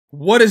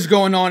What is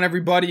going on,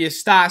 everybody? It's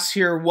Stas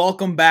here.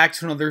 Welcome back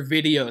to another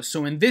video.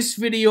 So in this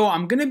video,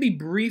 I'm going to be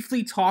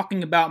briefly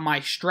talking about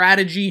my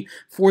strategy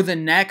for the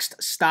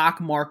next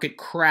stock market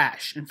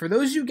crash. And for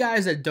those of you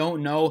guys that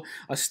don't know,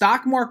 a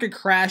stock market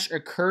crash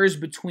occurs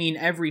between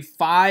every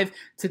 5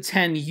 to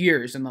 10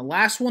 years. And the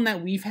last one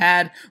that we've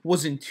had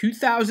was in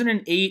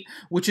 2008,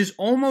 which is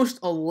almost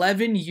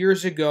 11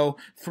 years ago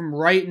from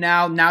right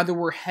now that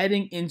we're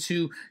heading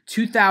into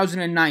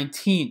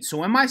 2019.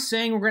 So am I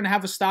saying we're going to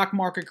have a stock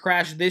market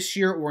crash this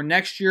year or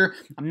next year?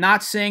 I'm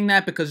not saying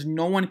that because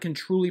no one can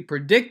truly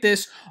predict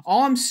this.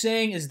 All I'm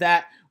saying is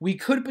that we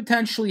could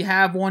potentially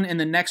have one in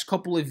the next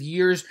couple of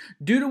years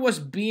due to us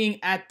being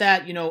at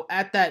that,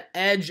 at that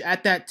edge,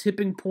 at that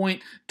tipping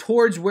point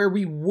towards where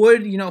we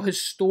would,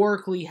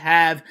 historically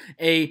have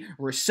a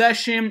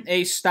recession,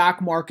 a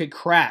stock market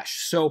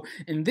crash. So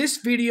in this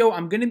video,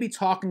 I'm going to be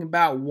talking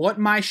about what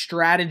my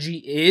strategy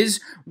is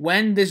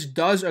when this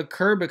does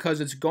occur, because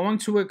it's going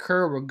to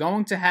occur. We're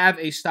going to have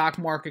a stock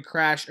market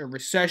crash, a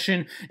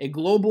recession, a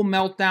global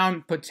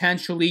meltdown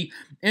potentially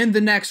in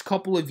the next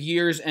couple of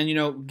years.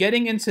 And,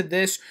 getting into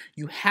this,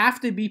 you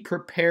have to be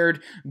prepared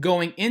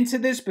going into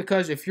this,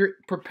 because if you're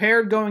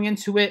prepared going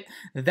into it,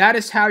 that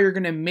is how you're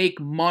going to make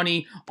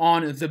money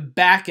on the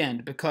back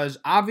end. Because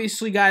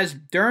obviously, guys,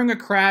 during a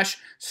crash,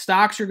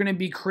 stocks are going to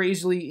be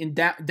crazily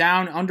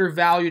down,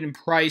 undervalued in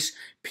price.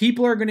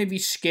 People are going to be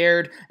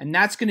scared, and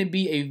that's going to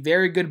be a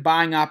very good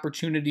buying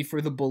opportunity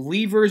for the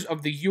believers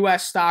of the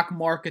U.S. stock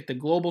market, the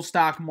global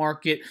stock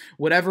market,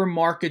 whatever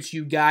markets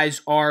you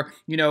guys are,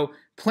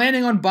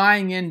 planning on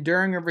buying in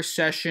during a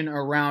recession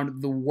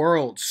around the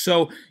world.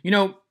 So,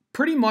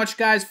 pretty much,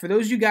 guys, for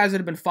those of you guys that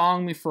have been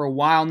following me for a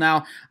while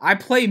now, I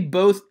play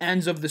both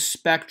ends of the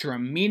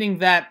spectrum, meaning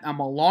that I'm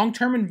a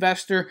long-term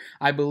investor.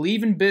 I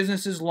believe in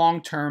businesses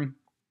long-term.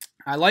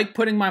 I like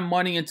putting my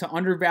money into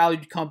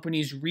undervalued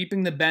companies,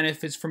 reaping the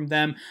benefits from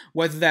them,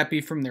 whether that be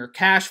from their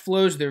cash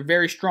flows, their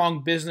very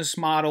strong business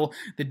model,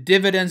 the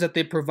dividends that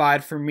they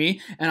provide for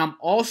me. And I'm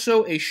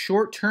also a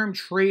short-term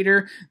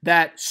trader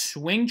that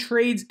swing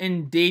trades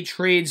and day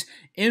trades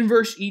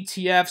inverse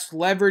ETFs,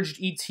 leveraged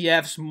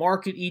ETFs,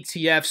 market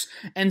ETFs,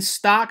 and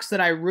stocks that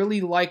I really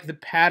like the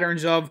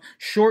patterns of,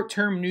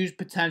 short-term news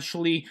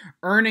potentially,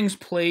 earnings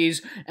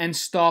plays, and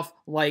stuff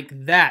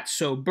like that.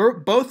 So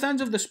both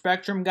ends of the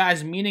spectrum,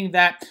 guys, meaning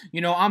that,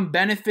 I'm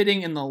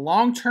benefiting in the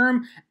long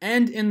term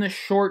and in the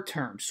short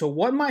term. So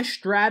what my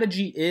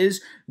strategy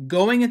is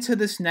going into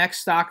this next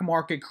stock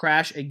market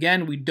crash,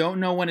 again, we don't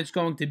know when it's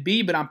going to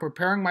be, but I'm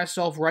preparing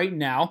myself right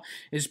now,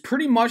 is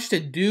pretty much to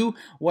do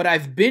what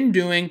I've been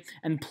doing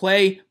and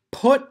play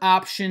put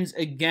options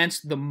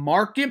against the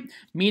market,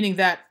 meaning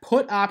that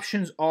put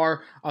options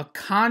are a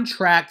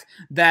contract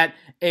that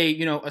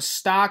a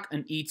stock,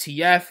 an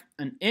ETF,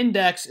 an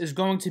index is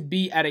going to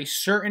be at a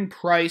certain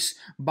price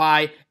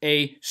by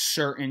a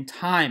certain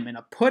time. And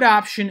a put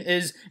option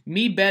is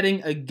me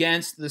betting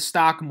against the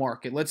stock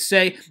market. Let's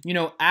say,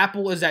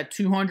 Apple is at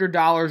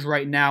 $200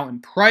 right now in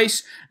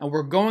price, and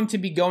we're going to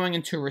be going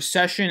into a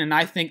recession, and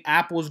I think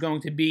Apple is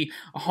going to be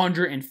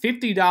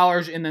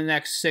 $150 in the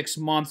next 6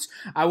 months.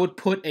 I would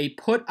put a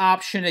put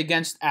option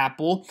against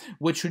Apple,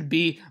 which would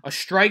be a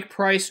strike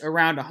price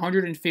around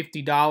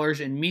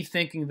 $150, and me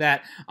thinking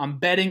that I'm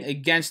betting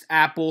against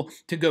Apple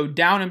to go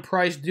down in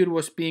price due to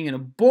us being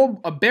in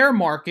a bear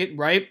market,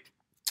 right?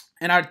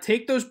 And I'd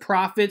take those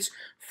profits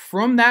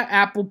from that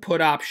Apple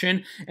put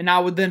option, and I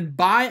would then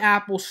buy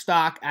Apple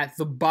stock at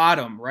the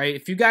bottom, right?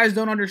 If you guys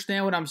don't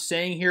understand what I'm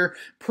saying here,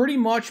 pretty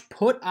much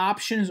put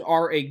options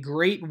are a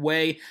great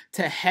way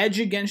to hedge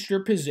against your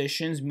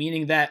positions,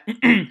 meaning that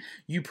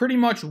you pretty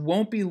much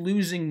won't be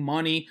losing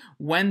money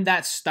when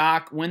that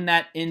stock, when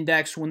that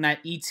index, when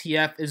that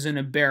ETF is in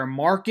a bear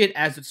market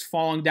as it's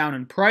falling down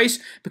in price,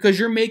 because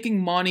you're making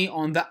money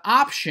on the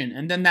option.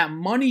 And then that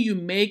money you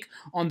make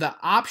on the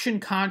option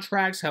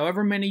contracts,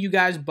 however many you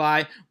guys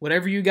buy,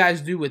 whatever you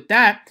guys do with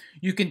that,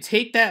 you can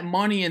take that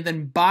money and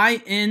then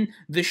buy in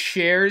the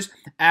shares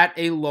at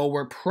a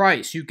lower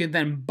price. You can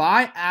then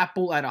buy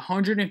Apple at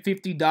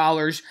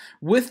 $150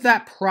 with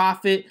that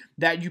profit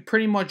that you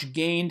pretty much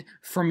gained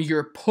from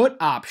your put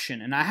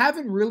option. And I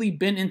haven't really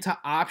been into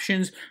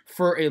options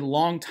for a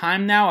long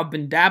time now. I've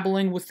been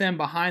dabbling with them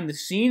behind the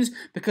scenes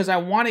because I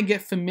want to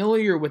get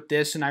familiar with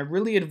this, and I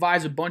really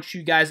advise a bunch of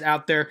you guys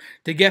out there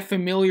to get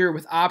familiar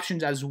with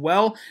options as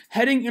well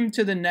heading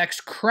into the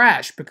next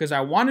crash, because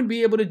I want to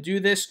be able to do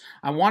this.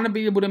 I want to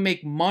be able to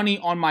make money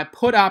on my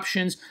put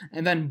options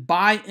and then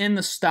buy in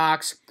the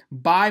stocks,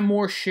 buy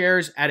more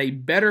shares at a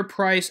better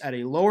price, at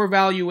a lower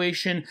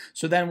valuation,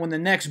 so then when the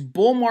next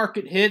bull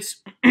market hits,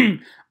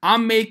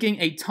 I'm making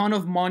a ton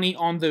of money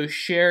on those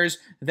shares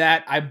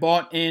that I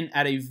bought in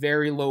at a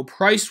very low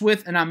price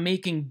with, and I'm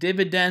making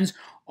dividends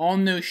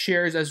on those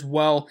shares as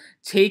well,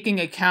 taking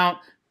account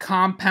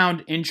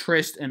compound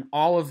interest and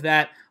all of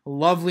that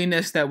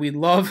loveliness that we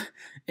love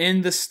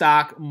in the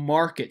stock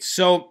market.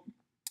 So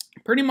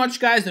Pretty much,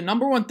 guys, the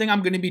number one thing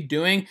I'm going to be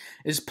doing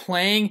is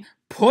playing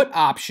put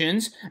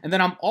options, and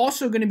then I'm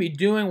also going to be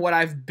doing what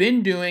I've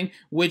been doing,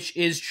 which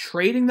is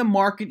trading the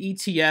market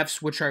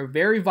ETFs, which are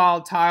very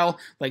volatile,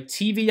 like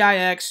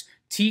TVIX,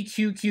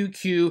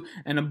 TQQQ,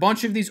 and a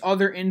bunch of these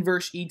other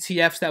inverse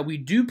ETFs that we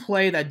do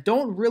play that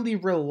don't really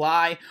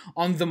rely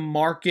on the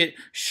market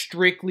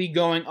strictly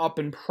going up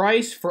in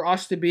price for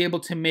us to be able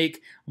to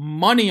make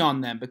money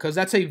on them, because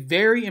that's a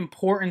very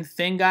important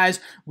thing, guys.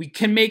 We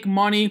can make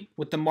money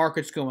with the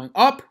markets going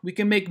up. We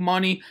can make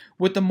money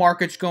with the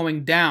markets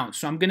going down.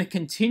 So I'm going to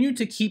continue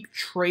to keep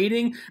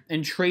trading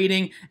and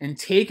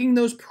taking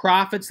those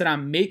profits that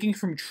I'm making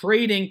from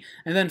trading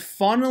and then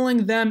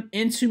funneling them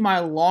into my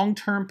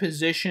long-term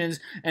positions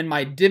and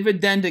my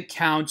dividend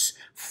accounts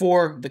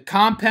for the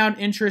compound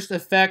interest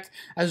effect,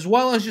 as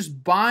well as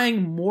just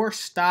buying more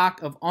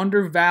stock of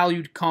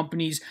undervalued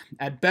companies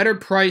at better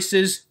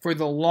prices for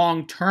the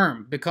long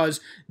term, because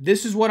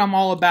this is what I'm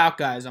all about,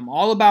 guys. I'm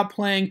all about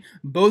playing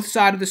both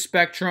sides of the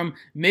spectrum,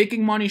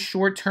 making money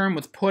short term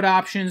with put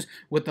options,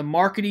 with the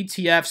market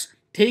ETFs,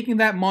 taking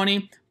that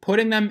money,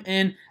 putting them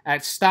in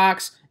at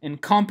stocks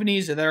and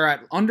companies that are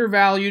at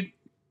undervalued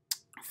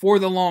for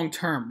the long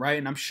term, right?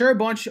 And I'm sure a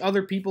bunch of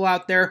other people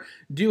out there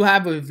do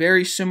have a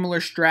very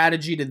similar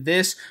strategy to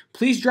this.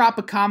 Please drop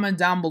a comment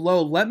down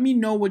below. Let me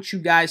know what you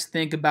guys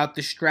think about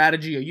this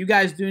strategy. Are you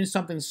guys doing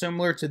something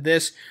similar to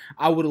this?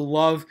 I would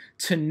love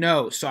to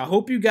know. So I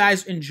hope you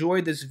guys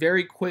enjoyed this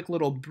very quick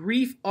little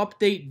brief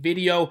update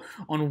video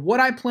on what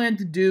I plan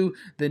to do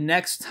the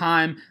next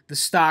time the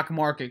stock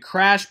market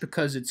crash,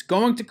 because it's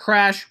going to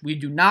crash. We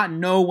do not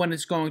know when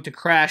it's going to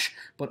crash,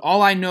 but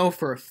all I know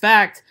for a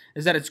fact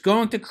is that it's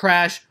going to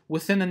crash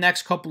within the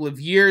next couple of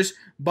years.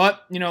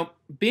 But, you know,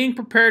 being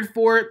prepared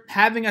for it,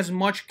 having as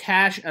much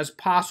cash as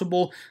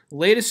possible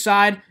laid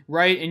aside,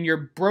 right, in your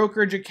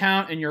brokerage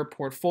account and your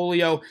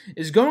portfolio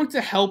is going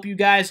to help you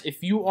guys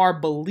if you are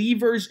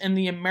believers in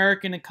the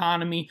American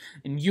economy,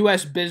 in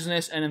U.S.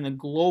 business, and in the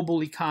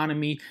global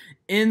economy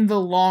in the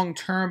long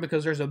term,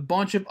 because there's a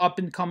bunch of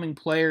up-and-coming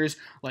players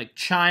like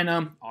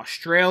China.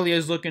 Australia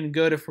is looking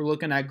good if we're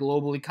looking at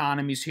global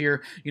economies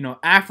here. You know,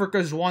 Africa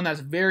is one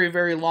that's very,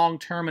 very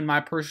long-term in my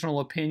personal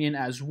opinion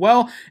as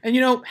well. And,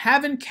 you know,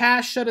 having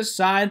cash set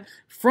aside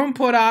from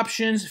put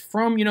options,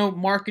 from, you know,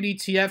 market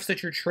ETFs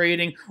that you're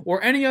trading,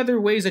 or any other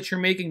ways that you're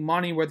making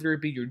money, whether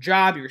it be your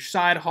job, your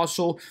side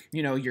hustle,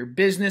 you know, your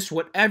business,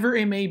 whatever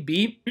it may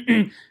be,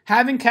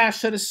 having cash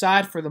set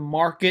aside for the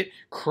market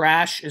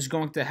crash is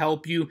going to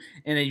help you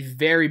in a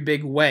very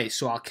big way.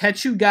 So I'll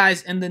catch you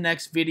guys in the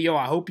next video.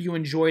 I hope you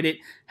enjoyed it.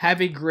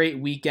 Have a great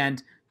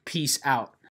weekend. Peace out.